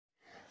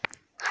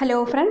Hello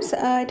friends,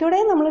 today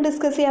we will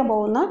discuss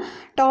the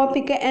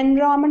topic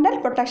Environmental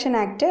Protection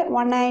Act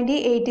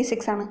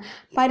 1986 ആണ്.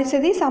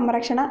 പരിസ്ഥിതി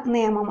സംരക്ഷണ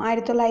നിയമം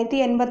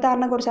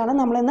 1986നെ കുറിച്ചാണ്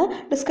നമ്മൾ ഇന്ന്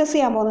ഡിസ്കസ്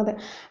ചെയ്യാൻ പോകുന്നത്.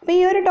 അപ്പോൾ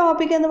ഈ ഒരു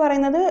ടോപ്പിക് എന്ന്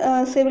പറയുന്നത്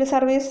civil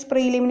service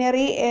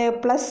preliminary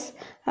plus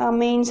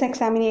mains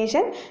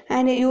examination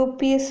and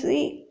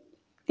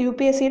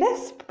UPSC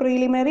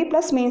preliminary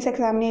plus mains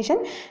examination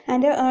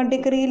and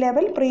degree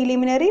level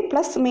preliminary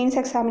plus mains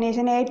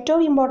examination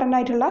ഏറ്റവും ഇമ്പോർട്ടൻ്റ്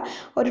ആയിട്ടുള്ള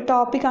ഒരു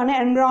ടോപ്പിക്കാണ്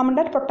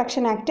എൻവയോൺമെൻറ്റൽ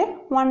പ്രൊട്ടക്ഷൻ ആക്ട്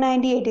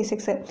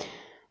 1986.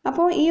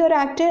 അപ്പോൾ ഈ ഒരു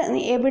ആക്ട്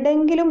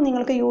എവിടെയെങ്കിലും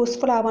നിങ്ങൾക്ക്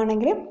യൂസ്ഫുൾ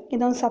ആവുകയാണെങ്കിൽ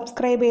ഇതൊന്ന്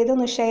സബ്സ്ക്രൈബ് ചെയ്ത്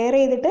ഒന്ന് ഷെയർ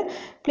ചെയ്തിട്ട്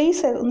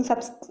പ്ലീസ്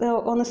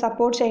ഒന്ന്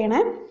സപ്പോർട്ട്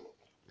ചെയ്യണേ.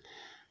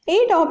 ഈ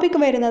ടോപ്പിക്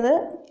വരുന്നത്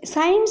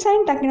സയൻസ്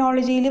ആൻഡ്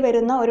ടെക്നോളജിയിൽ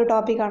വരുന്ന ഒരു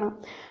ടോപ്പിക്കാണ്.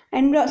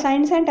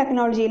 സയൻസ് ആൻഡ്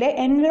ടെക്നോളജിയിലെ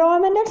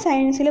എൻവയോൺമെൻറ്റൽ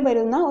സയൻസിൽ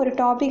വരുന്ന ഒരു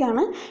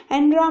ടോപ്പിക്കാണ്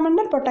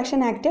എൻവയോൺമെൻറ്റൽ പ്രൊട്ടക്ഷൻ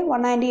ആക്ട്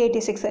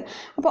 1986.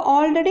 അപ്പോൾ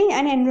ഓൾറെഡി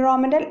ഞാൻ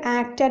എൻവയോൺമെൻറ്റൽ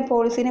ആക്ട് ആൻഡ്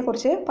പോളിസിനെ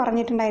കുറിച്ച്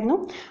പറഞ്ഞിട്ടുണ്ടായിരുന്നു.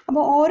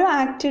 അപ്പോൾ ഓരോ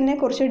ആക്ടിനെ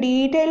കുറിച്ച്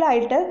ഡീറ്റെയിൽ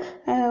ആയിട്ട്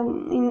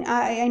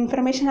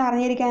ഇൻഫർമേഷൻ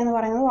അറിഞ്ഞിരിക്കുക എന്ന്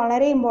പറയുന്നത്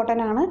വളരെ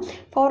ഇമ്പോർട്ടൻ്റ് ആണ്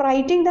four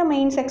writing the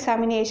mains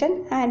examination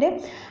and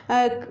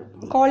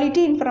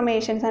quality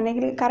informations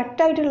അല്ലെങ്കിൽ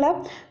കറക്റ്റായിട്ടുള്ള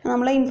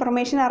നമ്മൾ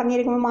ഇൻഫർമേഷൻ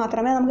അറിഞ്ഞിരിക്കുമ്പോൾ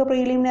മാത്രമേ നമുക്ക്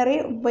പ്രിലിമിനറി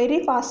വെരി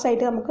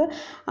ഫാസ്റ്റായിട്ട് നമുക്ക്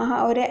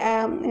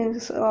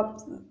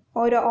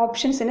ഓരോ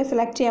ഓപ്ഷൻസിന്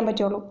സെലക്ട് ചെയ്യാൻ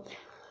പറ്റുള്ളൂ.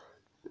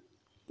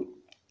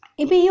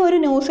 ഇപ്പോൾ ഈ ഒരു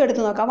ന്യൂസ്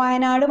എടുത്തു നോക്കാം.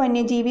 വയനാട്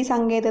വന്യജീവി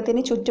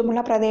സങ്കേതത്തിന്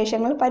ചുറ്റുമുള്ള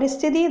പ്രദേശങ്ങൾ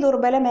പരിസ്ഥിതി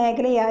ദുർബല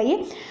മേഖലയായി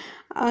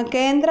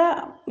കേന്ദ്ര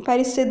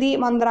പരിസ്ഥിതി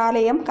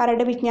മന്ത്രാലയം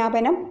കരട്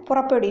വിജ്ഞാപനം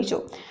പുറപ്പെടുവിച്ചു.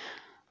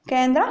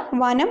 കേന്ദ്ര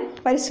വനം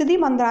പരിസ്ഥിതി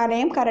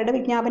മന്ത്രാലയം കരട്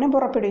വിജ്ഞാപനം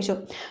പുറപ്പെടുവിച്ചു.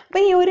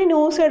 അപ്പോൾ ഈ ഒരു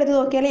ന്യൂസ് എടുത്ത്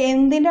നോക്കിയാൽ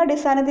എന്തിൻ്റെ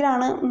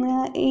അടിസ്ഥാനത്തിലാണ്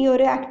ഈ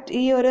ഒരു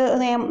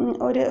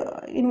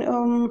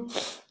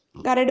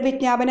കരട്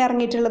വിജ്ഞാപനം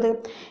ഇറങ്ങിയിട്ടുള്ളത്?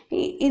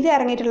 ഇത്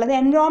ഇറങ്ങിയിട്ടുള്ളത്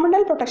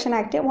environmental protection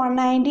act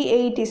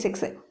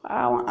 1986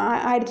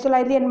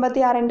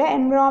 1986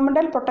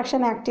 environmental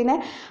protection ആക്ടിനെ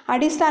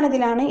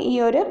അടിസ്ഥാനത്തിലാണ് ഈ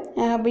ഒരു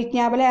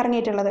വിജ്ഞാപനം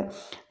ഇറങ്ങിയിട്ടുള്ളത്.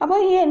 അപ്പോൾ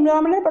ഈ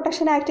എൻവയോൺമെൻറ്റൽ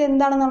പ്രൊട്ടക്ഷൻ ആക്ട്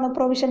എന്താണെന്നുള്ള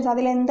പ്രൊവിഷൻസ്,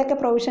 അതിൽ എന്തൊക്കെ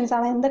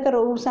പ്രൊവിഷൻസാണ്, എന്തൊക്കെ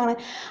റൂൾസാണ്,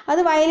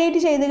 അത്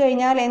വയലേറ്റ് ചെയ്ത്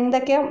കഴിഞ്ഞാൽ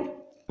എന്തൊക്കെ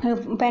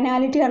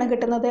പെനാലിറ്റിയാണ്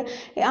കിട്ടുന്നത്,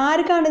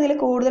 ആർക്കാണ് ഇതിൽ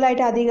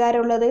കൂടുതലായിട്ട്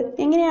അധികാരമുള്ളത്,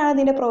 എങ്ങനെയാണ്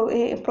ഇതിൻ്റെ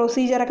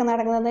പ്രൊസീജിയറൊക്കെ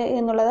നടക്കുന്നത്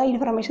എന്നുള്ള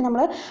ഇൻഫർമേഷൻ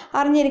നമ്മൾ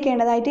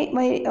അറിഞ്ഞിരിക്കേണ്ടതായിട്ട്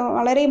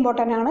വളരെ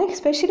ഇമ്പോർട്ടൻ്റ് ആണ്.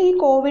 എസ്പെഷ്യലി ഈ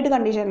കോവിഡ്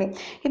കണ്ടീഷനിൽ.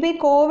 ഇപ്പോൾ ഈ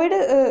കോവിഡ്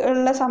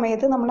ഉള്ള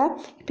സമയത്ത് നമ്മളെ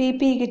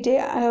PPE കിറ്റ്,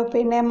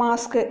 പിന്നെ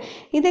മാസ്ക്,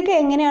 ഇതൊക്കെ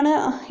എങ്ങനെയാണ്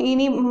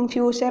ഇനി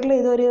ഫ്യൂച്ചറിൽ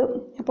ഇതൊരു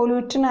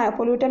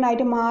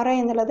പൊല്യൂട്ടനായിട്ട് മാറുക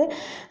എന്നുള്ളത്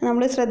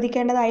നമ്മൾ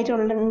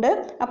ശ്രദ്ധിക്കേണ്ടതായിട്ടുണ്ട്.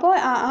 അപ്പോൾ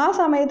ആ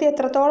സമയത്ത്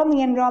എത്രത്തോളം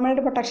ഈ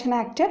എൻവയോൺമെൻറ്റൽ പ്രൊട്ടക്ഷൻ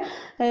ആക്ട്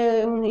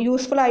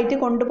യൂസ്ഫുള്ളായിട്ട്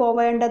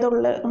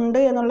കൊണ്ടുപോവേണ്ടതുണ്ട്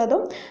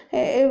എന്നുള്ളതും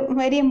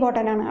വെരി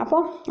ഇമ്പോർട്ടൻ്റ് ആണ്.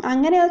 അപ്പോൾ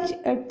അങ്ങനെ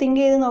തിങ്ക്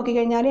ചെയ്ത്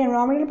നോക്കിക്കഴിഞ്ഞാൽ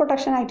എൻവയോൺമെൻറ്റൽ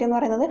പ്രൊട്ടക്ഷൻ ആക്ട് എന്ന്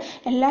പറയുന്നത്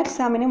എല്ലാ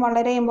എക്സാമിനും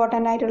വളരെ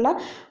ഇമ്പോർട്ടൻ്റ് ആയിട്ടുള്ള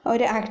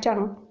ഒരു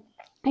ആക്റ്റാണ്.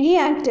 ഈ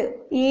ആക്ട്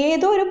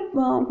ഏതൊരു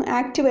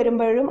ആക്ട്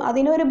വരുമ്പോഴും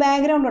അതിനൊരു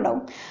ബാക്ക്ഗ്രൗണ്ട്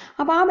ഉണ്ടാവും.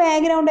 അപ്പോൾ ആ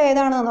ബാക്ക്ഗ്രൗണ്ട്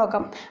ഏതാണെന്ന്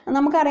നോക്കാം.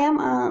 നമുക്കറിയാം,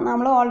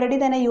 നമ്മൾ ഓൾറെഡി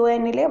തന്നെ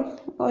UN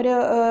ഒരു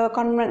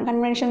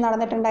കൺവെൻഷൻ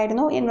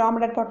നടന്നിട്ടുണ്ടായിരുന്നു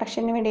എൻവയോൺമെൻറ്റൽ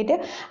പ്രൊട്ടക്ഷന് വേണ്ടിയിട്ട്.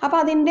 അപ്പോൾ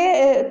അതിൻ്റെ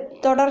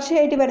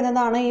തുടർച്ചയായിട്ട്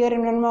വരുന്നതാണ് ഈ ഒരു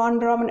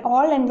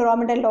ഓൾ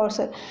എൻവയോൺമെൻറ്റൽ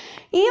ലോസ്.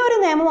 ഈ ഒരു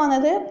നിയമം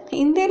വന്നത്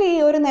ഇന്ത്യയിൽ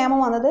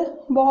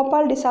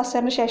ഭോപ്പാൽ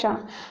ഡിസാസ്റ്ററിന്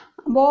ശേഷമാണ്.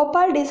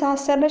 ഭോപ്പാൽ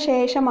ഡിസാസ്റ്ററിന്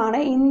ശേഷമാണ്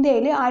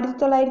ഇന്ത്യയിൽ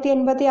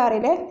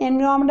 1986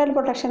 എൻവയോൺമെൻറ്റൽ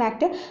പ്രൊട്ടക്ഷൻ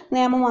ആക്ട്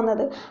നിയമം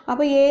വന്നത്.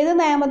 അപ്പോൾ ഏത്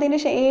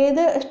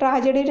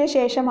ട്രാജഡിയുടെ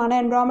ശേഷമാണ്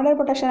എൻവയോൺമെൻറ്റൽ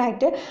പ്രൊട്ടക്ഷൻ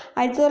ആക്ട്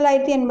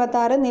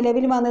 1986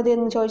 നിലവിൽ വന്നത്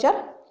എന്ന് ചോദിച്ചാൽ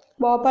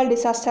ഭോപ്പാൽ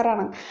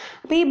ഡിസാസ്റ്ററാണ്.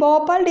 അപ്പോൾ ഈ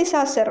ഭോപ്പാൽ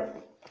ഡിസാസ്റ്റർ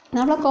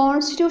നമ്മളെ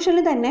കോൺസ്റ്റിറ്റ്യൂഷനിൽ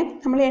തന്നെ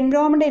നമ്മൾ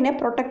എൻവയോൺമെൻറ്റിനെ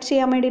പ്രൊട്ടക്റ്റ്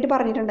ചെയ്യാൻ വേണ്ടിയിട്ട്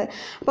പറഞ്ഞിട്ടുണ്ട്.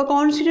 അപ്പോൾ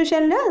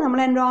കോൺസ്റ്റിറ്റ്യൂഷനിൽ നമ്മൾ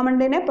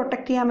എൻവയോൺമെൻറ്റിനെ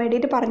പ്രൊട്ടക്റ്റ് ചെയ്യാൻ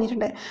വേണ്ടിയിട്ട്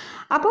പറഞ്ഞിട്ടുണ്ട്.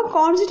 അപ്പോൾ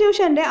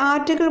കോൺസ്റ്റിറ്റ്യൂഷൻ്റെ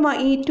ആർട്ടിക്കിൾ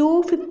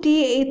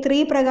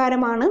 253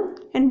 പ്രകാരമാണ്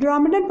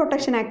എൻവയോൺമെൻറ്റൽ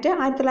പ്രൊട്ടക്ഷൻ ആക്ട്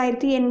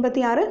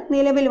 1986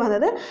 നിലവിൽ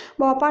വന്നത്.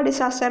 ഭോപ്പാൽ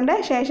ഡിസാസ്റ്ററിൻ്റെ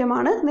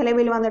ശേഷമാണ്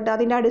നിലവിൽ വന്നിട്ട്,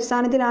 അതിൻ്റെ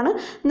അടിസ്ഥാനത്തിലാണ്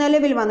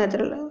നിലവിൽ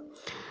വന്നിട്ടുള്ളത്.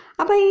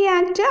 അപ്പോൾ ഈ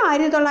ആക്ട്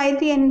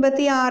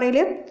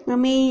 1986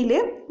 മെയ്യിൽ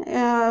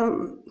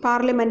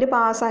പാർലമെൻറ്റ്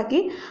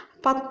പാസ്സാക്കി.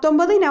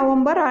 19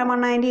 നവംബർ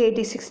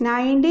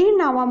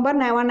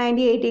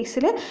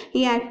 1986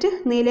 ഈ ആക്ട്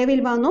നിലവിൽ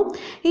വന്നു.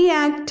 ഈ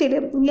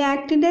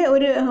ആക്ടിൻ്റെ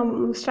ഒരു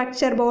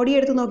സ്ട്രക്ചർ ബോഡി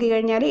എടുത്ത്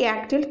നോക്കിക്കഴിഞ്ഞാൽ ഈ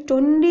ആക്ടിൽ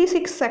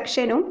 26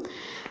 സെക്ഷനും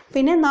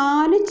പിന്നെ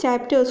 4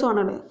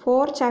 ചാപ്റ്റേഴ്സുമാണുള്ളത്.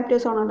 4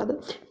 ചാപ്റ്റേഴ്സാണുള്ളത്.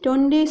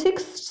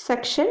 26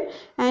 സെക്ഷൻ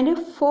ആൻഡ്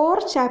 4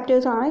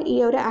 ചാപ്റ്റേഴ്സാണ് ഈ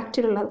ഒരു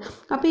ആക്ടിലുള്ളത്.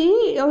 അപ്പോൾ ഈ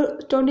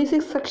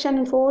 26 section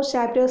 4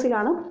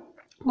 ചാപ്റ്റേഴ്സിലാണ്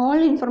all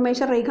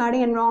information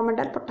regarding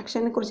environmental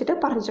പ്രൊട്ടക്ഷനെ കുറിച്ചിട്ട്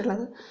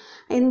പറഞ്ഞിട്ടുള്ളത്.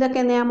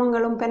 എന്തൊക്കെ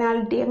നിയമങ്ങളും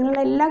പെനാൽറ്റി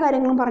അങ്ങനെയുള്ള എല്ലാ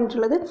കാര്യങ്ങളും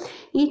പറഞ്ഞിട്ടുള്ളത്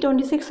ഈ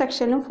 26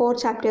 സെക്ഷനും 4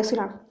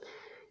 ചാപ്റ്റേഴ്സിലാണ്.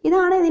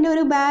 ഇതാണ് ഇതിൻ്റെ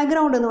ഒരു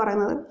ബാക്ക്ഗ്രൗണ്ട് എന്ന്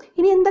പറയുന്നത്.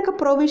 ഇനി എന്തൊക്കെ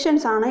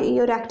പ്രൊവിഷൻസ് ആണ് ഈ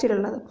ഒരു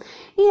ആക്റ്റിലുള്ളത്?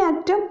 ഈ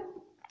ആക്ട്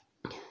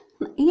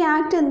ഈ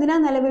ആക്ട്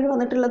എന്തിനാണ് നിലവിൽ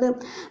വന്നിട്ടുള്ളത്?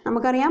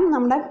 നമുക്കറിയാം,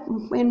 നമ്മുടെ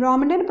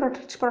എൻവയോൺമെൻറ്റൽ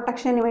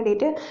പ്രൊട്ടക്ഷന്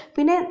വേണ്ടിയിട്ട്.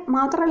 പിന്നെ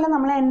മാത്രമല്ല,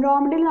 നമ്മളെ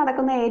എൻവയോൺമെൻറ്റിൽ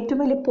നടക്കുന്ന ഏറ്റവും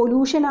വലിയ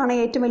പൊല്യൂഷനാണ്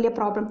ഏറ്റവും വലിയ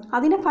പ്രോബ്ലം.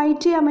 അതിനെ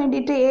ഫൈറ്റ് ചെയ്യാൻ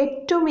വേണ്ടിയിട്ട്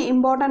ഏറ്റവും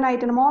ഇമ്പോർട്ടൻ്റ്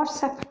ആയിട്ട്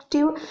most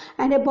effective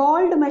and A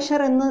bold measure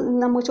എന്ന്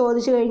നമുക്ക്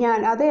ചോദിച്ചു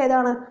കഴിഞ്ഞാൽ അത്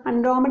ഏതാണ്?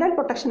 എൻവയോൺമെൻറ്റൽ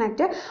പ്രൊട്ടക്ഷൻ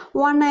ആക്ട്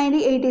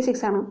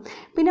 1986 ആണ്.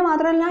 പിന്നെ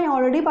മാത്രമല്ല, ഞാൻ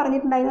ഓൾറെഡി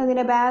പറഞ്ഞിട്ടുണ്ടായിരുന്നു,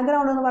 ഇതിൻ്റെ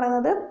ബാക്ക്ഗ്രൗണ്ട് എന്ന്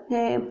പറയുന്നത്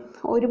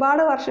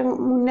ഒരുപാട് വർഷം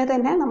മുന്നേ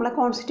തന്നെ നമ്മളെ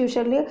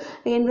കോൺസ്റ്റിറ്റ്യൂഷനിൽ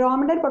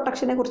എൻവയോൺമെൻറ്റൽ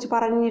പ്രൊട്ടക്ഷനെ കുറിച്ച്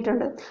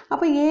പറഞ്ഞിട്ടുണ്ട്.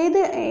 അപ്പോൾ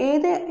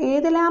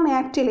ഏതെല്ലാം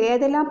ആക്റ്റിൽ,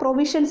 ഏതെല്ലാം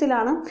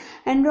പ്രൊവിഷൻസിലാണ്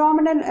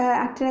എൻവയോൺമെൻറ്റൽ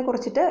ആക്ടിനെ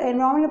കുറിച്ചിട്ട്,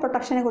 എൻവയോൺമെൻറ്റൽ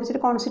പ്രൊട്ടക്ഷനെ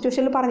കുറിച്ചിട്ട്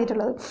കോൺസ്റ്റിറ്റ്യൂഷനിൽ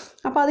പറഞ്ഞിട്ടുള്ളത്.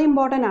 അപ്പോൾ അത്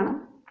ഇമ്പോർട്ടൻ്റ് ആണ്.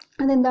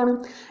 അതെന്താണ്?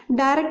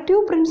 Directive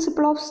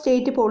principle of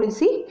state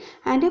policy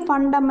and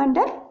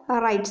fundamental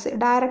rights.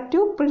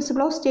 Directive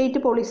principle of state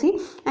policy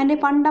and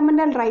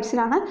fundamental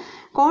റൈറ്റ്സിലാണ്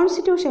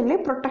കോൺസ്റ്റിറ്റ്യൂഷനിൽ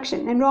protection,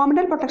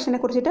 environmental പ്രൊട്ടക്ഷനെ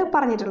കുറിച്ചിട്ട്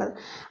പറഞ്ഞിട്ടുള്ളത്.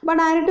 അപ്പോൾ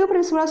ഡയറക്റ്റീവ്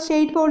പ്രിൻസിപ്പിൾ ഓഫ്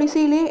സ്റ്റേറ്റ്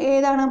പോളിസിയിൽ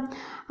ഏതാണ്?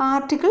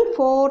 ആർട്ടിക്കിൾ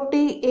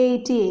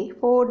 48A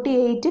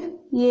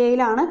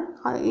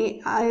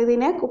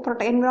ഇതിനെ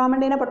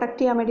എൻവയോൺമെൻറ്റിനെ പ്രൊട്ടക്റ്റ്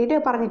ചെയ്യാൻ വേണ്ടിയിട്ട്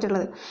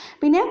പറഞ്ഞിട്ടുള്ളത്.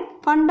 പിന്നെ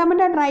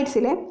ഫണ്ടമെൻ്റൽ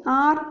റൈറ്റ്സിലെ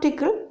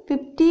ആർട്ടിക്കിൾ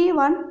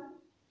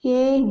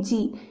 51AG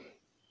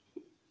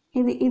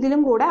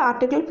ഇതിലും കൂടെ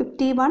ആർട്ടിക്കിൾ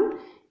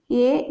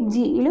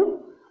 51AGയിലും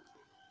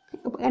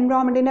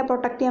എൻവയോൺമെൻറ്റിനെ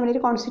പ്രൊട്ടക്റ്റ് ചെയ്യാൻ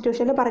വേണ്ടിയിട്ട്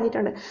കോൺസ്റ്റിറ്റ്യൂഷനിൽ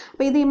പറഞ്ഞിട്ടുണ്ട്.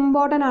 അപ്പോൾ ഇത്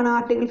ഇമ്പോർട്ടൻ്റ് ആണ്.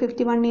 ആർട്ടിക്കിൾ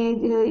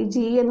 51AG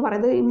എന്ന്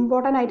പറയുന്നത്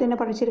ഇമ്പോർട്ടൻ്റ് ആയിട്ട് തന്നെ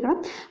പഠിച്ചിരിക്കണം.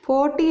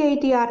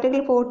 48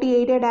 article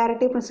 48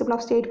 directive principle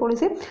of state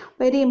policy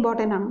very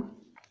important ആണ്.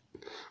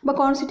 അപ്പോൾ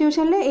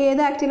കോൺസ്റ്റിറ്റ്യൂഷനിൽ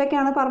ഏത്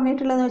ആക്റ്റിലൊക്കെയാണ്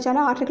പറഞ്ഞിട്ടുള്ളതെന്ന് വെച്ചാൽ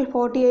ആർട്ടിക്കിൾ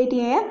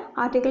 48A,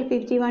 ആർട്ടിക്കിൾ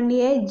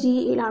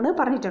 51AGയിലാണ്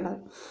പറഞ്ഞിട്ടുള്ളത്.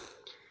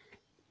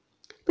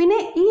 പിന്നെ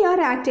ഈ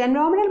ഒരു ആക്ട്,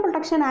 എൻവയോൺമെൻറ്റൽ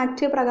പ്രൊട്ടക്ഷൻ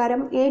ആക്ട്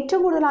പ്രകാരം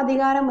ഏറ്റവും കൂടുതൽ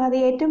അധികാരം, അത്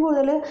ഏറ്റവും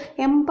കൂടുതൽ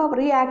എംപവർ,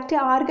 ഈ ആക്ട്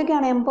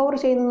ആർക്കൊക്കെയാണ് എംപവർ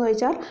ചെയ്യുന്നതെന്ന്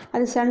ചോദിച്ചാൽ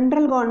അത്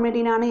സെൻട്രൽ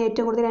ഗവൺമെൻറ്റിനാണ്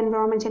ഏറ്റവും കൂടുതൽ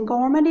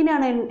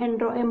ഗവൺമെൻറ്റിനാണ്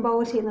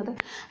എംപവർ ചെയ്യുന്നത്.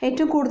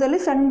 ഏറ്റവും കൂടുതൽ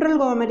സെൻട്രൽ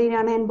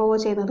ഗവൺമെൻറ്റിനാണ് എംപവർ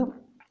ചെയ്യുന്നത്.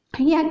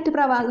 ഈ ആക്ട്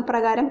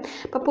പ്രകാരം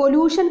ഇപ്പോൾ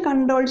പൊല്യൂഷൻ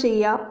കൺട്രോൾ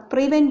ചെയ്യുക,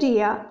 പ്രിവെൻറ്റ്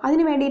ചെയ്യുക,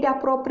 അതിന് വേണ്ടിയിട്ട്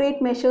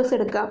അപ്രോപ്രിയേറ്റ് മെഷേഴ്സ്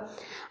എടുക്കുക,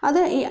 അത്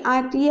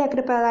ഈ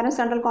ആക്ട് പ്രകാരം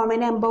സെൻട്രൽ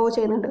ഗവൺമെൻറ് എംപവർ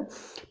ചെയ്യുന്നുണ്ട്.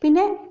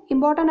 പിന്നെ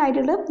ഇമ്പോർട്ടൻ്റ്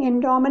ആയിട്ടുള്ള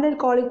എൻവയോൺമെൻറ്റൽ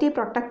ക്വാളിറ്റി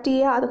പ്രൊട്ടക്റ്റ്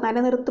ചെയ്യുക, അത്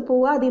നിലനിർത്തി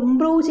പോവുക, അത്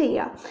ഇമ്പ്രൂവ്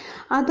ചെയ്യുക,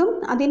 അതും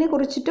അതിനെ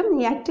കുറിച്ചിട്ടും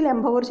ഈ ആക്റ്റിൽ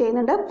എംപവർ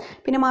ചെയ്യുന്നുണ്ട്.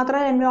 പിന്നെ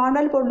മാത്രമല്ല,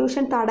 എൻവയോൺമെൻറ്റൽ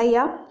പൊല്യൂഷൻ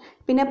തടയുക,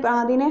 പിന്നെ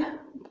അതിനെ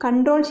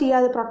കൺട്രോൾ ചെയ്യുക,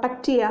 അത്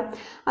പ്രൊട്ടക്റ്റ് ചെയ്യുക,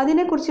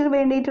 അതിനെക്കുറിച്ച്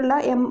വേണ്ടിയിട്ടുള്ള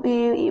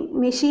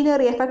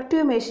മെഷീനറി,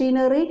 എഫക്റ്റീവ്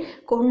മെഷീനറി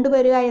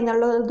കൊണ്ടുവരിക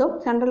എന്നുള്ളതും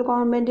സെൻട്രൽ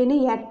ഗവൺമെൻറ്റിന്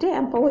ഈ ആക്ട്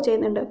എംപവർ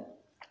ചെയ്യുന്നുണ്ട്.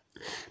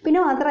 പിന്നെ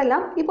മാത്രമല്ല,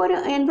 ഇപ്പോൾ ഒരു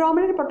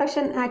എൻവയോൺമെൻറ്റൽ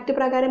പ്രൊട്ടക്ഷൻ ആക്ട്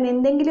പ്രകാരം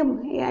എന്തെങ്കിലും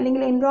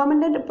അല്ലെങ്കിൽ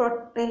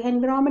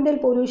എൻവയോൺമെൻറ്റൽ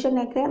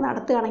പൊല്യൂഷനൊക്കെ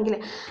നടത്തുകയാണെങ്കിൽ,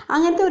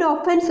 അങ്ങനത്തെ ഒരു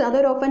ഒഫൻസ്,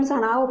 അതൊരു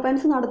ഒഫൻസാണ്, ആ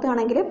ഒഫൻസ്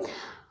നടത്തുകയാണെങ്കിൽ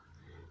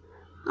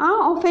ആ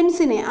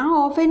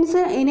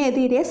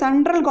ഒഫൻസിനെതിരെ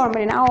സെൻട്രൽ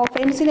ഗവൺമെൻറ്റിന്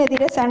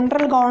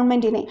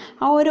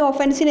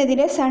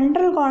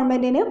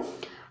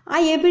ആ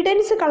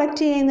എവിഡൻസ് കളക്ട്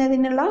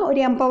ചെയ്യുന്നതിനുള്ള ഒരു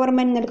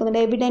എംപവർമെൻറ്റ് നൽകുന്നുണ്ട്.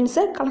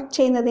 എവിഡൻസ് കളക്ട്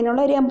ചെയ്യുന്നതിനുള്ള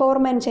ഒരു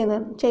എംപവർമെൻറ്റ്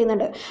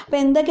ചെയ്യുന്നുണ്ട്. അപ്പോൾ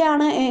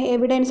എന്തൊക്കെയാണ്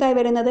എവിഡൻസായി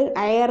വരുന്നത്?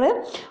 Air,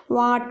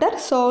 water,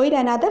 soil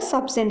and other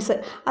substance,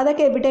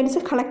 അതൊക്കെ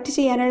എവിഡൻസ് കളക്ട്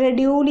ചെയ്യാനുള്ള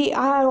ഡ്യൂലി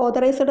ആ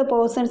ഓതറൈസ്ഡ്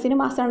പേഴ്സൺസിനും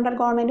ആ സെൻട്രൽ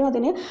ഗവൺമെൻറ്റും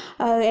അതിന്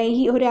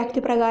ഈ ഒരു ആക്ട്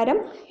പ്രകാരം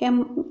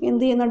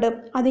എന്ത് ചെയ്യുന്നുണ്ട്?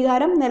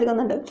 അധികാരം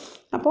നൽകുന്നുണ്ട്.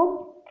 അപ്പോൾ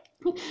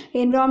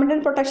എൻവയോൺമെൻറ്റൽ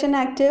പ്രൊട്ടക്ഷൻ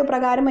ആക്ട്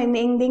പ്രകാരം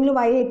എന്തെങ്കിലും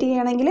വയലേറ്റ്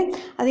ചെയ്യുകയാണെങ്കിൽ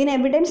അതിന്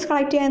എവിഡൻസ്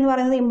കളക്ട് ചെയ്യുക എന്ന്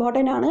പറയുന്നത്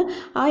ഇമ്പോർട്ടൻ്റ് ആണ്.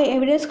 ആ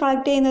എവിഡൻസ്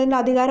കളക്ട് ചെയ്യുന്നതിൻ്റെ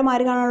അധികാരം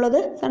ആർക്കാണുള്ളത്?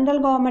 Central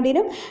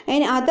ഗവൺമെൻറ്റിനും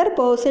other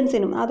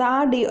പേഴ്സൺസിനും. അത്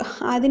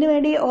അതിനു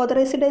വേണ്ടി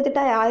ഓതറൈസ്ഡ്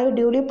ചെയ്തിട്ട് ആ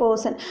ഡ്യൂലി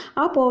പേഴ്സൺ,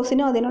 ആ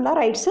പേഴ്സണും അതിനുള്ള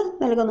റൈറ്റ്സ്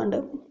നൽകുന്നുണ്ട്.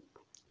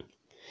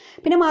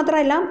 പിന്നെ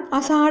മാത്രമല്ല,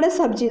 hazardous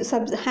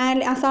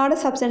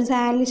സബ്സ്റ്റൻസ്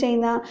ഹാൻഡിൽ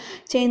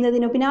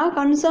ചെയ്യുന്നതിനും പിന്നെ ആ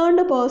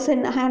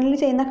ഹാൻഡിൽ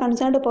ചെയ്യുന്ന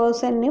കൺസേൺഡ്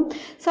പേഴ്സണിനും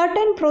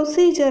സർട്ടൻ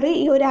പ്രൊസീജിയർ ഈ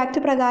ഒരു ആക്ട്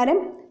പ്രകാരം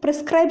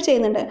പ്രിസ്ക്രൈബ്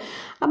ചെയ്യുന്നുണ്ട്.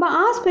 അപ്പോൾ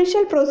ആ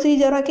സ്പെഷ്യൽ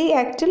പ്രൊസീജിയറൊക്കെ ഈ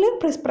ആക്റ്റിൽ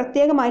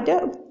പ്രത്യേകമായിട്ട്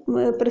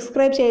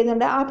പ്രിസ്ക്രൈബ്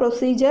ചെയ്യുന്നുണ്ട്. ആ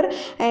പ്രൊസീജിയർ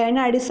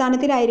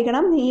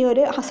അടിസ്ഥാനത്തിലായിരിക്കണം ഈ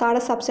ഒരു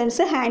hazardous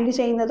സബ്സ്റ്റൻസ് ഹാൻഡിൽ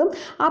ചെയ്യുന്നതും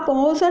ആ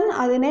പേഴ്സൺ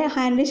അതിനെ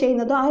ഹാൻഡിൽ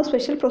ചെയ്യുന്നതും ആ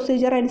സ്പെഷ്യൽ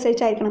പ്രൊസീജിയർ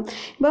അനുസരിച്ചായിരിക്കണം.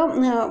 ഇപ്പോൾ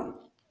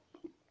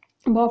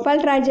ഭോപ്പാൽ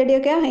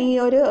ട്രാജഡിയൊക്കെ ഈ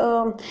ഒരു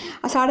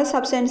hazardous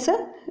സബ്സ്റ്റൻസ്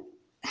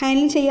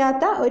ഹാൻഡിൽ ചെയ്യാൻ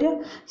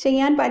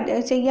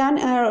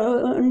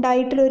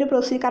ഉണ്ടായിട്ടുള്ള ഒരു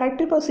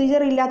കറക്റ്റ്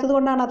പ്രൊസീജിയർ ഇല്ലാത്തത്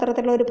കൊണ്ടാണ്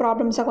അത്തരത്തിലുള്ള ഒരു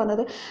പ്രോബ്ലംസൊക്കെ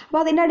വന്നത്. അപ്പോൾ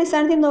അതിൻ്റെ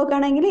അടിസ്ഥാനത്തിൽ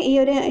നോക്കുകയാണെങ്കിൽ ഈ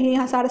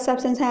hazardous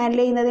സബ്സ്റ്റൻസ് ഹാൻഡിൽ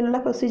ചെയ്യുന്നതിനുള്ള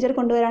പ്രൊസീജിയർ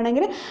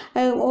കൊണ്ടുവരികയാണെങ്കിൽ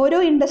ഓരോ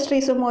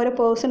ഇൻഡസ്ട്രീസും ഓരോ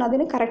പേഴ്സൺ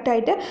അതിന്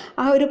കറക്റ്റായിട്ട്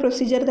ആ ഒരു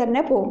പ്രൊസീജിയർ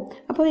തന്നെ പോകും.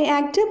 അപ്പോൾ ഈ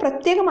ആക്ട്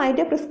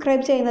പ്രത്യേകമായിട്ട്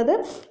പ്രിസ്ക്രൈബ് ചെയ്യുന്നത്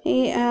ഈ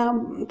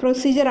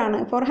പ്രൊസീജിയറാണ്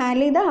four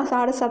handling the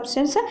hazardous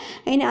substance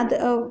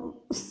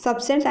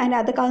and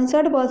the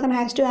concerned person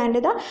has to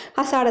handle the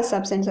hazardous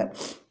substance.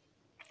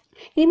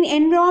 ഇനി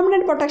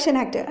എൻവയോൺമെൻറ്റൽ പ്രൊട്ടക്ഷൻ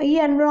ആക്ട്, ഈ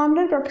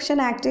എൻവയോൺമെൻറ്റൽ പ്രൊട്ടക്ഷൻ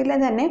ആക്ടിൽ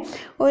തന്നെ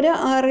ഒരു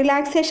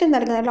റിലാക്സേഷൻ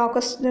നൽകുന്നത്,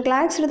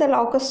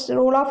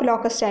 rule of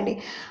locus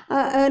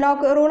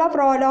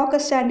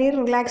standi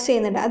relax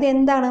ചെയ്യുന്നുണ്ട്. അത്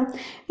എന്താണ്?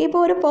 ഇപ്പോൾ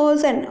ഒരു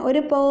പേഴ്സൺ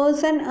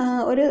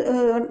ഒരു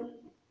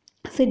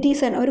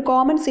സിറ്റിസൺ, ഒരു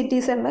കോമൺ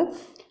സിറ്റിസണ്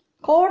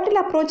കോർട്ടിൽ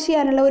അപ്രോച്ച്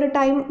ചെയ്യാനുള്ള ഒരു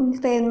ടൈം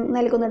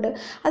നൽകുന്നുണ്ട്.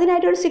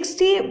 അതിനായിട്ടൊരു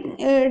 60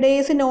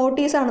 days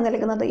നോട്ടീസാണ്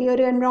നൽകുന്നത്. ഈ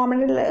ഒരു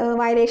എൻവയോൺമെൻറ്റൽ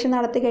വയലേഷൻ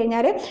നടത്തി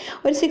കഴിഞ്ഞാൽ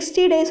ഒരു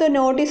 60 days ഒരു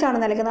നോട്ടീസാണ്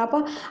നൽകുന്നത്.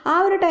 അപ്പോൾ ആ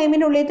ഒരു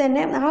ടൈമിനുള്ളിൽ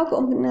തന്നെ ആ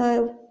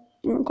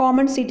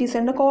കോമൺ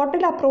സിറ്റിസൺ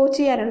കോർട്ടിൽ അപ്രോച്ച്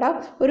ചെയ്യാനുള്ള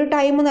ഒരു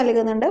ടൈം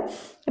നൽകുന്നുണ്ട്.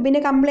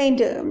 പിന്നെ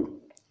കംപ്ലയിൻറ്റ്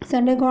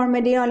സെൻട്രൽ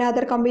ഗവൺമെൻറ്റിനോ അല്ലെങ്കിൽ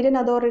അതർ കോമ്പീറ്റൻറ്റ്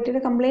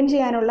അതോറിറ്റിയുടെ കംപ്ലയിൻറ്റ്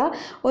ചെയ്യാനുള്ള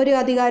ഒരു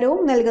അധികാരവും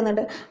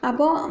നൽകുന്നുണ്ട്.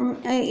 അപ്പോൾ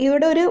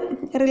ഇവിടെ ഒരു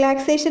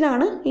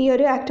റിലാക്സേഷനാണ് ഈ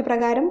ഒരു ആക്ട്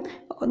പ്രകാരം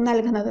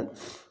നൽകുന്നത്.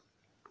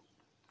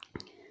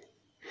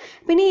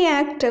 പിന്നെ ഈ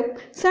ആക്ട്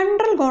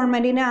സെൻട്രൽ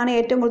ഗവൺമെൻറ്റിനാണ്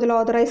ഏറ്റവും കൂടുതൽ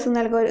ഓതറൈസ്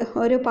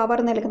ഒരു പവർ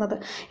നൽകുന്നത്.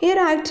 ഈ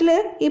ഒരു ആക്ടിൽ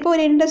ഇപ്പോൾ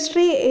ഒരു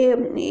ഇൻഡസ്ട്രി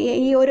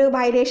ഈ ഒരു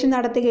വയലേഷൻ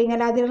നടത്തി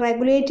കഴിഞ്ഞാൽ അത്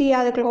റെഗുലേറ്റ്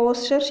ചെയ്യുക, അത്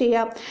ക്ലോസർ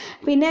ചെയ്യാം,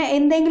 പിന്നെ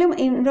എന്തെങ്കിലും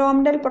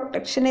എൻവയോൺമെൻറ്റൽ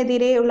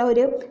പ്രൊട്ടക്ഷനെതിരെയുള്ള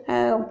ഒരു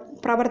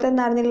പ്രവർത്തനം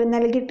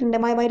നൽകിയിട്ടുണ്ട്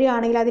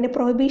വരികയാണെങ്കിൽ അതിന്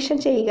പ്രൊഹിബിഷൻ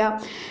ചെയ്യുക,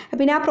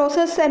 പിന്നെ ആ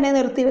പ്രോസസ്സ് തന്നെ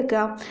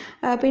നിർത്തിവെക്കുക,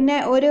 പിന്നെ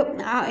ഒരു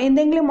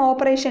എന്തെങ്കിലും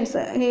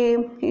ഓപ്പറേഷൻസ് ഈ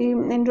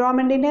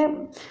എൻവയോൺമെൻറ്റിനെ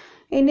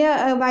ഇനി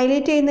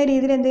വയലേറ്റ് ചെയ്യുന്ന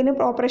രീതിയിൽ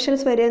എന്തെങ്കിലും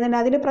ഓപ്പറേഷൻസ് വരുന്നുണ്ട്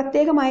അതിന്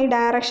പ്രത്യേകമായി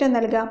ഡയറക്ഷൻ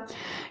നൽകുക.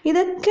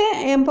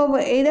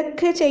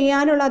 ഇതൊക്കെ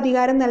ചെയ്യാനുള്ള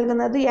അധികാരം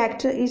നൽകുന്നത് ഈ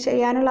ആക്ട്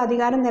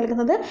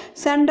നൽകുന്നത്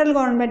സെൻട്രൽ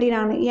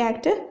ഗവൺമെൻറ്റിനാണ്. ഈ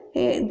act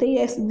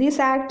These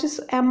acts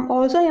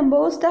also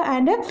empowers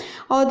and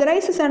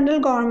authorize the central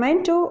government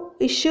to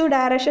issue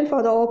direction for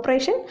the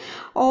operation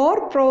or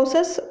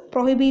process,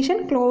 prohibition,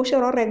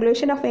 closure or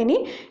regulation of any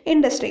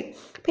industry.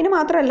 പിന്നെ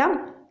മാത്രമല്ല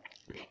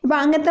ഇപ്പോൾ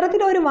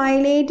അങ്ങനത്തരത്തിലൊരു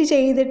വയലേറ്റ്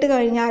ചെയ്തിട്ട്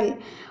കഴിഞ്ഞാൽ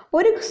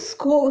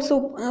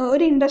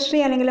ഒരു ഇൻഡസ്ട്രി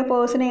അല്ലെങ്കിൽ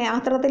പേഴ്സണെ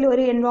അത്തരത്തിൽ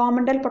ഒരു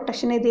എൻവയോൺമെൻറ്റൽ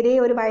പ്രൊട്ടക്ഷനെതിരെ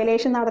ഒരു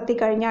വയലേഷൻ നടത്തി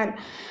കഴിഞ്ഞാൽ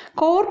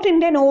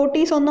കോർട്ടിൻ്റെ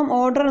നോട്ടീസൊന്നും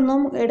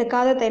ഓർഡറൊന്നും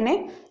എടുക്കാതെ തന്നെ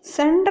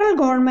സെൻട്രൽ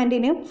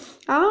ഗവൺമെൻറ്റിന്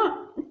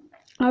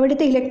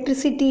അവിടുത്തെ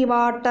ഇലക്ട്രിസിറ്റി,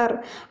 വാട്ടർ,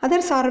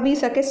 അതർ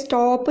സർവീസൊക്കെ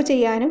സ്റ്റോപ്പ്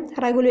ചെയ്യാനും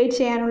റെഗുലേറ്റ്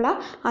ചെയ്യാനുള്ള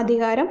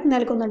അധികാരം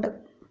നൽകുന്നുണ്ട്.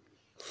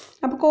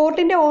 അപ്പോൾ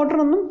കോർട്ടിൻ്റെ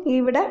ഓർഡറൊന്നും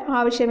ഇവിടെ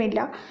ആവശ്യമില്ല.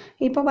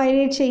 ഇപ്പോൾ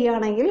വയലേറ്റ്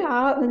ചെയ്യുകയാണെങ്കിൽ ആ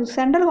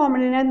സെൻട്രൽ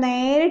ഗവൺമെൻറ്റിനെ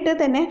നേരിട്ട്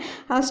തന്നെ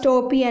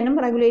സ്റ്റോപ്പ് ചെയ്യാനും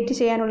റെഗുലേറ്റ്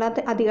ചെയ്യാനുള്ള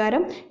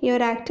അധികാരം ഈ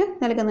ഒരു ആക്ട്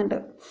നൽകുന്നുണ്ട്.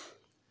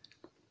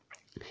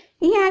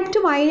 ഈ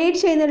ആക്ട്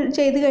വയലേറ്റ്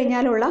ചെയ്ത്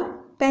കഴിഞ്ഞാലുള്ള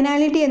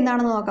പെനാൽറ്റി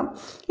എന്താണെന്ന് നോക്കാം.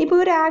 ഇപ്പോൾ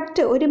ഒരു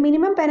ആക്ട് ഒരു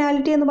മിനിമം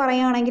പെനാൽറ്റി എന്ന്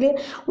പറയുകയാണെങ്കിൽ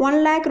 1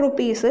 lakh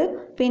rupees,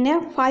 പിന്നെ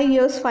 5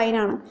 years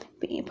ഫൈനാണ്,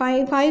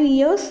 5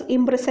 years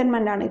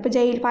ഇംപ്രിസൺമെൻ്റ് ആണ്. ഇപ്പോൾ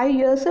 5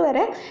 years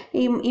വരെ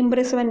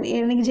ഇംപ്രിസൺമെൻറ്റ്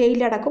അല്ലെങ്കിൽ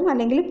ജയിലിലടക്കും,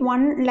 അല്ലെങ്കിൽ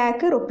 1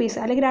 lakh rupees,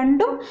 അല്ലെങ്കിൽ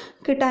രണ്ടും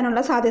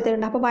കിട്ടാനുള്ള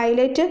സാധ്യതയുണ്ട്. അപ്പോൾ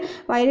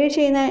വയലേറ്റ്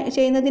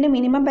ചെയ്യുന്നതിന്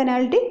മിനിമം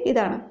പെനാൽറ്റി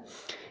ഇതാണ്.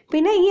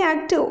 പിന്നെ ഈ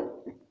ആക്ട്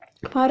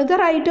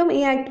ഫർദറായിട്ടും ഈ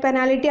ആക്ട്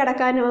പെനാൽറ്റി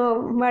അടക്കാൻ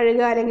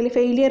വഴുകുക അല്ലെങ്കിൽ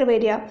ഫെയിലിയർ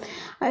വരിക,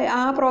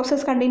 ആ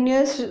പ്രോസസ്സ്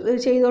കണ്ടിന്യൂസ്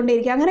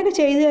ചെയ്തുകൊണ്ടിരിക്കുക, അങ്ങനെയൊക്കെ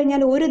ചെയ്തു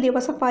കഴിഞ്ഞാൽ ഒരു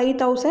ദിവസം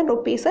 5,000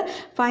 rupees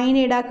ഫൈൻ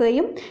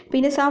ഈടാക്കുകയും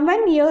പിന്നെ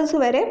 7 years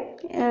വരെ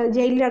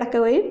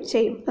ജയിലിലടക്കുകയും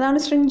ചെയ്യും.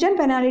 അതാണ് സ്ട്രിഞ്ചൻ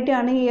പെനാൽറ്റി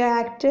ആണ് ഈ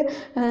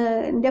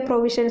ആക്ടിൻ്റെ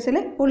പ്രൊവിഷൻസിൽ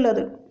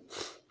ഉള്ളത്.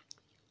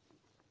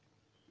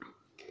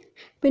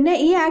 പിന്നെ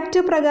ഈ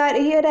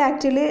ഒരു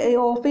ആക്റ്റിൽ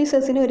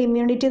ഓഫീസേഴ്സിന് ഒരു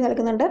ഇമ്മ്യൂണിറ്റി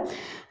നൽകുന്നുണ്ട്,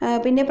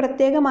 പിന്നെ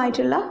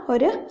പ്രത്യേകമായിട്ടുള്ള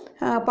ഒരു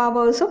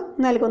പവേഴ്സും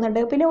നൽകുന്നുണ്ട്.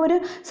 പിന്നെ ഒരു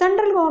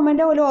സെൻട്രൽ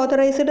ഗവൺമെൻറ് ഒരു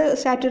ഓതറൈസ്ഡ്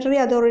സ്റ്റാറ്റ്യൂട്ടറി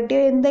അതോറിറ്റി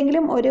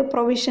എന്തെങ്കിലും ഒരു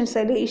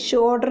provisions issue,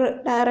 order,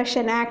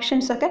 direction,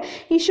 actions ഒക്കെ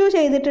ഇഷ്യൂ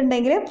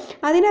ചെയ്തിട്ടുണ്ടെങ്കിൽ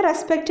അതിനെ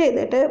റെസ്പെക്റ്റ്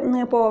ചെയ്തിട്ട്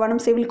പോകണം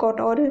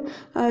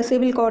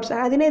സിവിൽ കോർട്ട്സ്.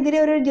 അതിനെതിരെ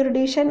ഒരു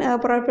ജുറിഡിക്ഷൻ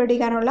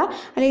പുറപ്പെടുവിക്കാനുള്ള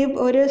അല്ലെങ്കിൽ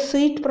ഒരു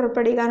സ്വീറ്റ്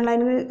പുറപ്പെടുവിക്കാനുള്ള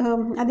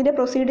അതിൻ്റെ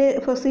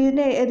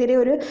പ്രൊസീജിയറിനെതിരെ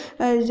ഒരു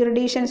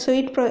ജുറിഡിക്ഷൻ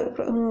സ്വീറ്റ്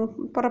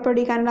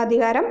പുറപ്പെടുവിക്കാനുള്ള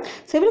അധികാരം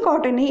സിവിൽ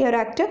കോർട്ടിന് ഈ ഒരു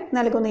ആക്ട്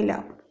നൽകുന്നില്ല.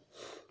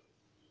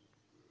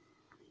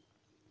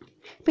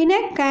 പിന്നെ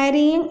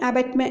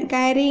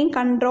carrying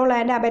control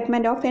and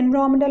abatement of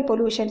environmental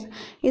pollutions.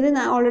 ഇത്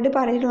ഓൾറെഡി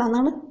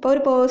പറഞ്ഞിട്ടുള്ളതാണ്. ഇപ്പോൾ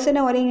ഒരു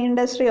പേഴ്സണോ അല്ലെങ്കിൽ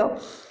ഇൻഡസ്ട്രിയോ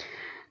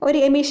ഒരു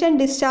emission,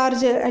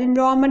 discharge,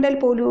 environmental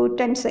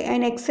pollutants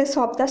and excess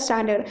of the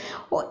standard.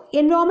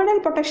 Environmental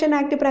protection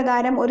act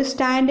പ്രകാരം ഒരു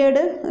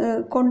സ്റ്റാൻഡേർഡ്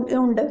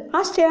ഉണ്ട്. ആ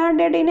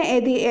സ്റ്റാൻഡേർഡിന്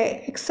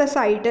എക്സസ്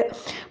ആയിട്ട്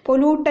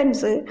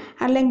പൊല്യൂട്ടൻസ്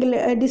അല്ലെങ്കിൽ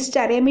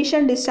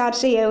എമിഷൻ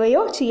ഡിസ്ചാർജ്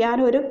ചെയ്യുകയോ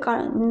ചെയ്യാൻ ഒരു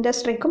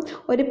ഇൻഡസ്ട്രിക്കും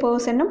ഒരു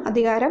പേഴ്സണും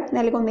അധികാരം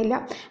നൽകുന്നില്ല.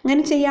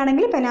 അങ്ങനെ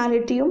ചെയ്യുകയാണെങ്കിൽ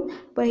പെനാൽറ്റിയും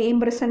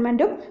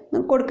ഇംപ്രിസൺമെൻറ്റും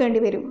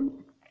കൊടുക്കേണ്ടി വരും.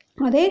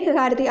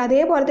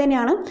 അതേപോലെ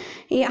തന്നെയാണ്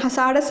ഈ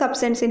ഹസാർഡസ്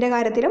സബ്സ്റ്റൻസിൻ്റെ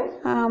കാര്യത്തിലും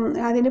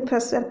അതിന്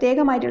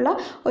പ്രത്യേകമായിട്ടുള്ള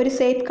ഒരു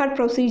സേഫ് ഗാർഡ്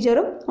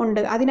പ്രൊസീജിയറും ഉണ്ട്.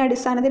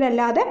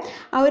 അതിനടിസ്ഥാനത്തിലല്ലാതെ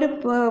ആ ഒരു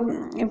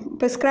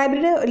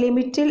പ്രിസ്ക്രൈബ്ഡ്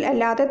ലിമിറ്റിൽ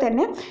അല്ലാതെ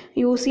തന്നെ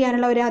യൂസ്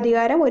ചെയ്യാനുള്ള ഒരു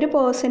അധികാരം ഒരു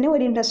പേഴ്സണും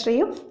ഒരു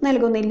ഇൻഡസ്ട്രിയും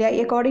നൽകുന്നില്ല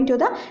according to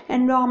the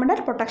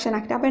environmental protection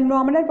act. അപ്പോൾ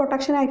എൻവയോൺമെൻറ്റൽ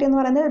പ്രൊട്ടക്ഷൻ ആക്ട് എന്ന്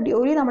പറയുന്നത്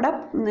ഒരു നമ്മുടെ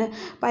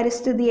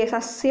പരിസ്ഥിതിയെ,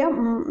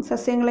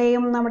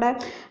 സസ്യങ്ങളെയും നമ്മുടെ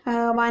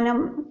വനം,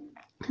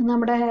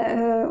 നമ്മുടെ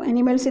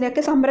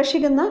അനിമൽസിനെയൊക്കെ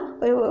സംരക്ഷിക്കുന്ന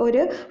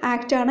ഒരു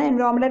ആക്റ്റാണ്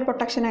എൻവയോൺമെൻറ്റൽ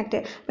പ്രൊട്ടക്ഷൻ ആക്ട്.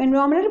 അപ്പോൾ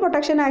എൻവയോൺമെൻറ്റൽ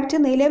പ്രൊട്ടക്ഷൻ ആക്ട്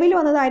നിലവിൽ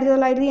വന്നത്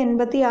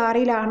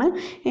 1986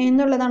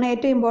 എന്നുള്ളതാണ്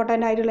ഏറ്റവും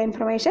ഇമ്പോർട്ടൻ്റ് ആയിട്ടുള്ള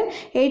ഇൻഫർമേഷൻ.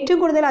 ഏറ്റവും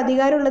കൂടുതൽ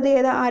അധികാരമുള്ളത്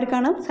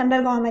ആർക്കാണ്?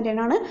 സെൻട്രൽ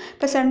ഗവൺമെൻറ്റിനാണ്.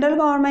 ഇപ്പോൾ സെൻട്രൽ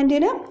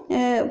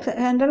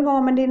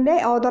ഗവൺമെൻറ്റിൻ്റെ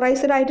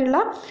ഓതറൈസ്ഡ് ആയിട്ടുള്ള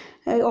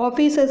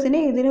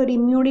ഓഫീസേഴ്സിന് ഇതിനൊരു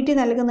ഇമ്മ്യൂണിറ്റി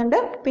നൽകുന്നുണ്ട്.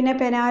 പിന്നെ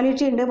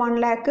പെനാൽറ്റി ഉണ്ട്, 1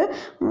 lakh.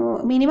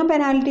 മിനിമം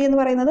പെനാൽറ്റി എന്ന്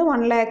പറയുന്നത്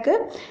 1 lakh,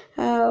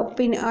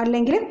 പിന്നെ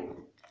അല്ലെങ്കിൽ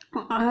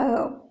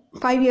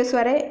 5 years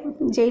വരെ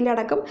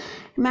ജയിലിലടക്കും.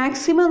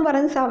 മാക്സിമം എന്ന്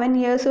പറയുന്നത് 7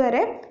 years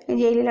വരെ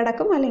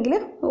ജയിലിലടക്കും, അല്ലെങ്കിൽ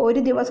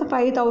ഒരു ദിവസം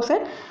 5,000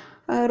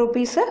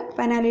 rupees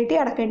പെനാലിറ്റി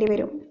അടക്കേണ്ടി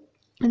വരും.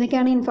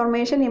 ഇതൊക്കെയാണ്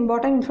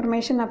important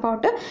information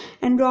about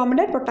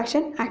environmental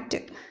protection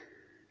act.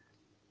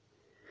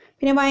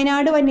 പിന്നെ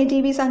വയനാട്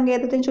വന്യജീവി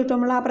സങ്കേതത്തിന്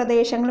ചുറ്റുമുള്ള ആ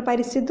പ്രദേശങ്ങൾ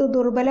പരിസ്ഥിതി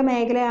ദുർബല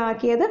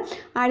മേഖലയാക്കിയത്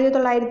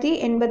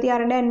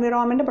 1986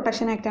 എൻവയോൺമെൻറ്റ്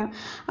പ്രൊട്ടക്ഷൻ ആക്റ്റാണ്.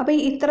 അപ്പോൾ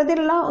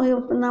ഇത്തരത്തിലുള്ള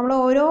നമ്മൾ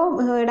ഓരോ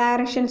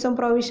ഡയറക്ഷൻസും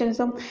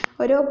പ്രൊവിഷൻസും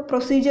ഓരോ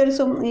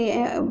പ്രൊസീജിയേഴ്സും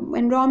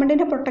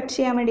എൻവയോൺമെൻറ്റിനെ പ്രൊട്ടക്റ്റ്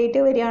ചെയ്യാൻ വേണ്ടിയിട്ട്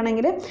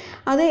വരികയാണെങ്കിൽ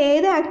അത്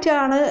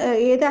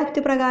ഏത് ആക്ട്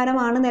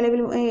പ്രകാരമാണ്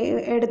നിലവിൽ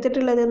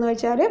എടുത്തിട്ടുള്ളത് എന്ന്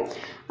വെച്ചാൽ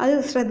അത്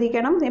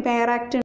ശ്രദ്ധിക്കണം. ഇപ്പോൾ എയർ ആക്ട്